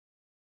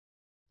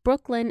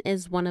Brooklyn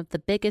is one of the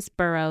biggest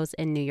boroughs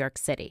in New York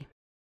City.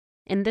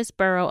 In this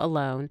borough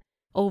alone,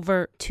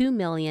 over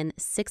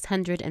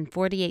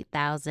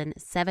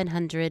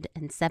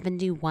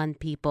 2,648,771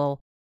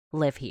 people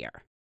live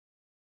here.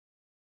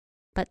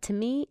 But to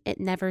me,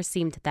 it never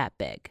seemed that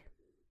big.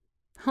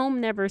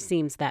 Home never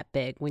seems that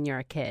big when you're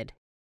a kid.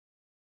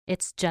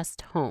 It's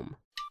just home.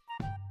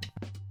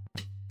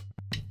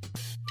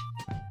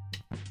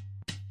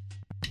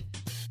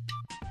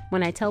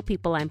 When I tell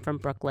people I'm from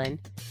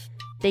Brooklyn,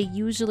 they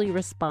usually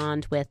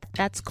respond with,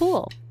 "That's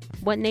cool.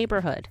 What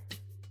neighborhood?"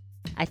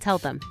 I tell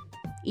them,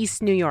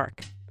 "East New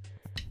York."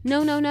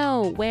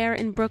 No, where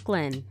in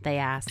Brooklyn?" they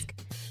ask.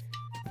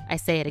 I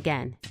say it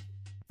again,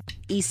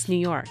 East New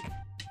York.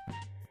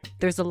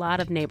 There's a lot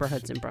of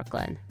neighborhoods in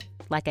Brooklyn.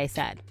 Like I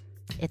said,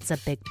 it's a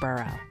big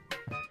borough.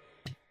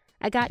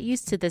 I got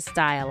used to this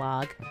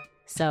dialogue,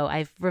 so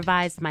I've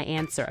revised my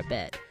answer a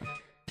bit.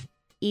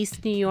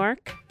 East New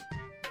York?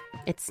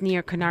 It's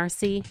near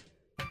Canarsie,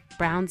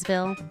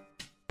 Brownsville,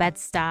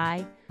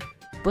 Bed-Stuy,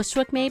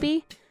 Bushwick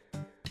maybe?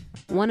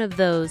 One of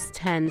those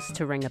tends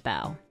to ring a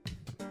bell.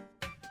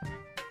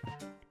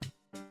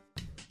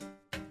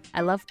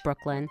 I love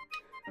Brooklyn.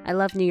 I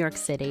love New York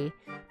City,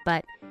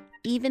 but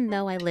even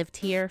though I lived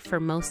here for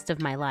most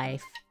of my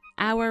life,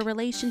 our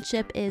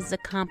relationship is a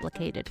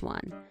complicated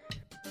one.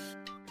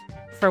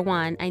 For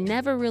one, I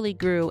never really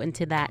grew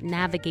into that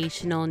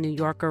navigational New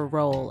Yorker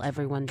role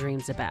everyone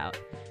dreams about.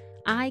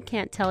 I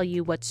can't tell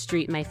you what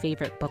street my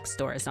favorite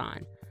bookstore is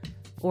on,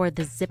 or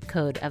the zip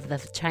code of the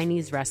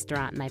Chinese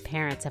restaurant my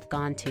parents have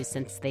gone to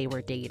since they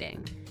were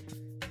dating.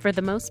 For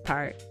the most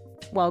part,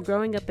 while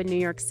growing up in New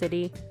York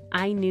City,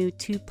 I knew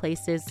two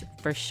places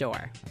for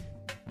sure.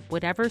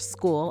 Whatever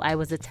school I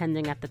was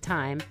attending at the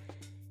time,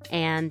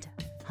 and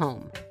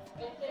home.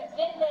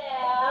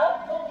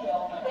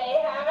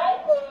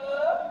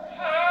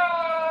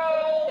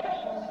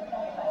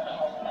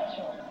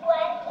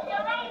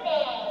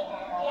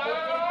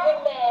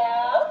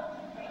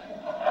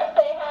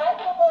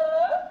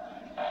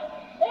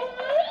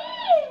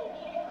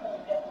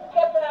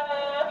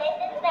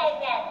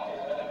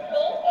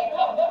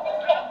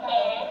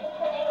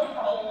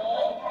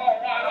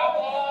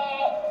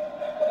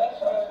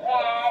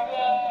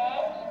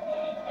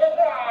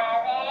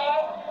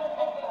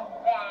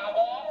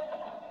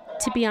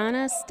 To be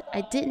honest,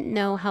 I didn't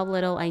know how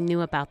little I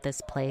knew about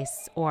this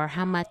place or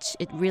how much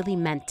it really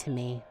meant to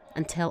me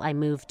until I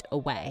moved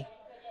away.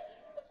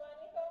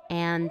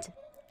 And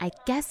I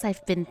guess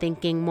I've been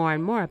thinking more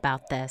and more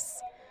about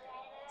this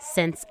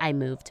since I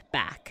moved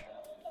back.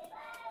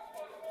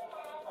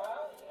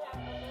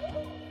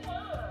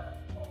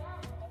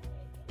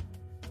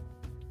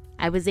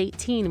 I was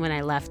 18 when I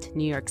left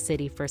New York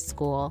City for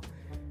school.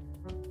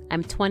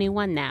 I'm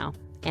 21 now,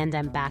 and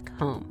I'm back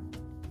home.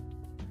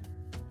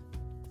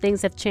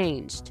 Things have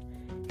changed.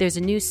 There's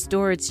a new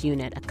storage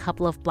unit a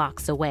couple of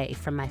blocks away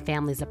from my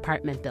family's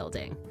apartment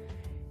building.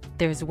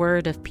 There's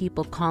word of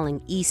people calling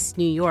East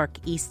New York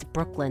East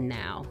Brooklyn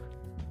now.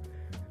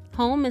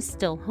 Home is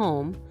still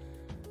home,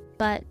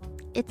 but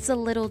it's a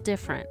little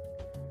different.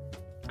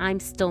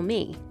 I'm still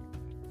me,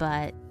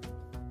 but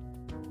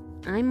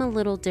I'm a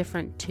little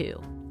different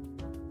too.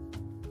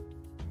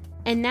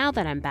 And now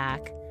that I'm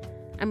back,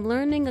 I'm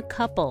learning a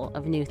couple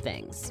of new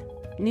things.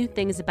 New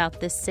things about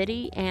this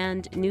city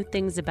and new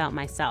things about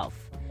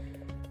myself.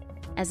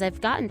 As I've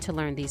gotten to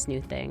learn these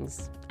new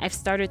things, I've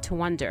started to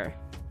wonder,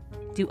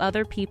 do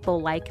other people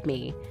like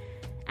me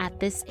at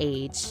this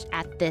age,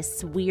 at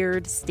this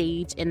weird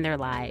stage in their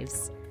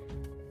lives,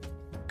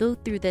 go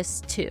through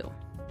this too?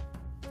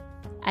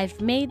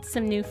 I've made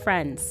some new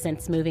friends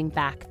since moving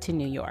back to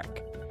New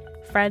York.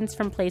 Friends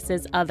from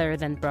places other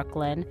than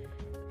Brooklyn,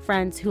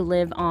 friends who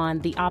live on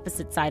the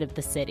opposite side of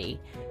the city,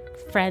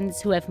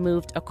 friends who have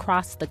moved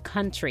across the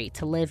country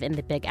to live in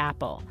the Big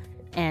Apple,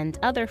 and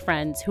other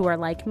friends who are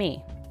like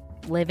me,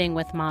 living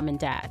with mom and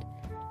dad.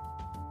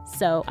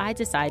 So I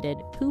decided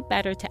who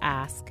better to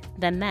ask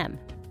than them.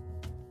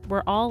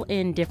 We're all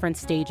in different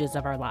stages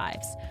of our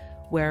lives.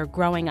 We're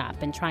growing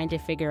up and trying to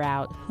figure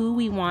out who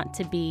we want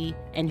to be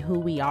and who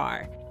we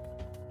are.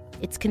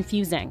 It's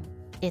confusing,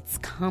 it's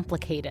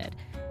complicated,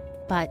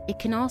 but it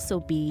can also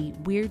be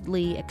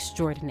weirdly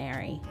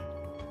extraordinary.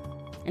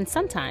 And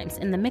sometimes,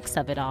 in the mix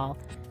of it all,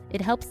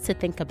 it helps to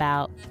think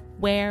about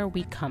where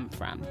we come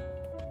from.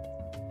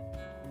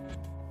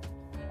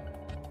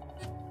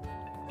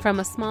 From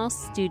a small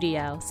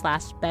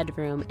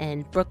studio/bedroom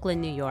in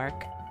Brooklyn, New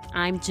York,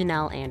 I'm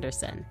Janelle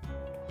Anderson.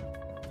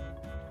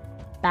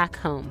 Back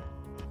home,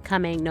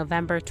 coming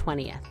November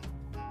 20th.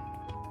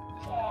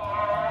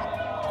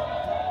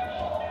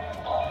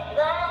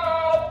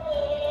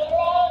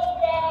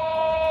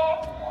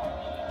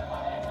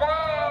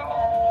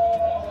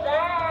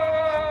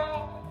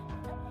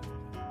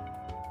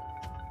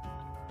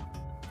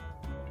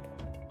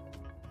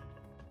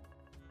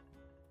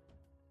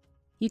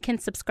 You can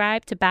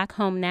subscribe to Back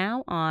Home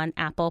Now on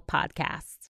Apple Podcasts.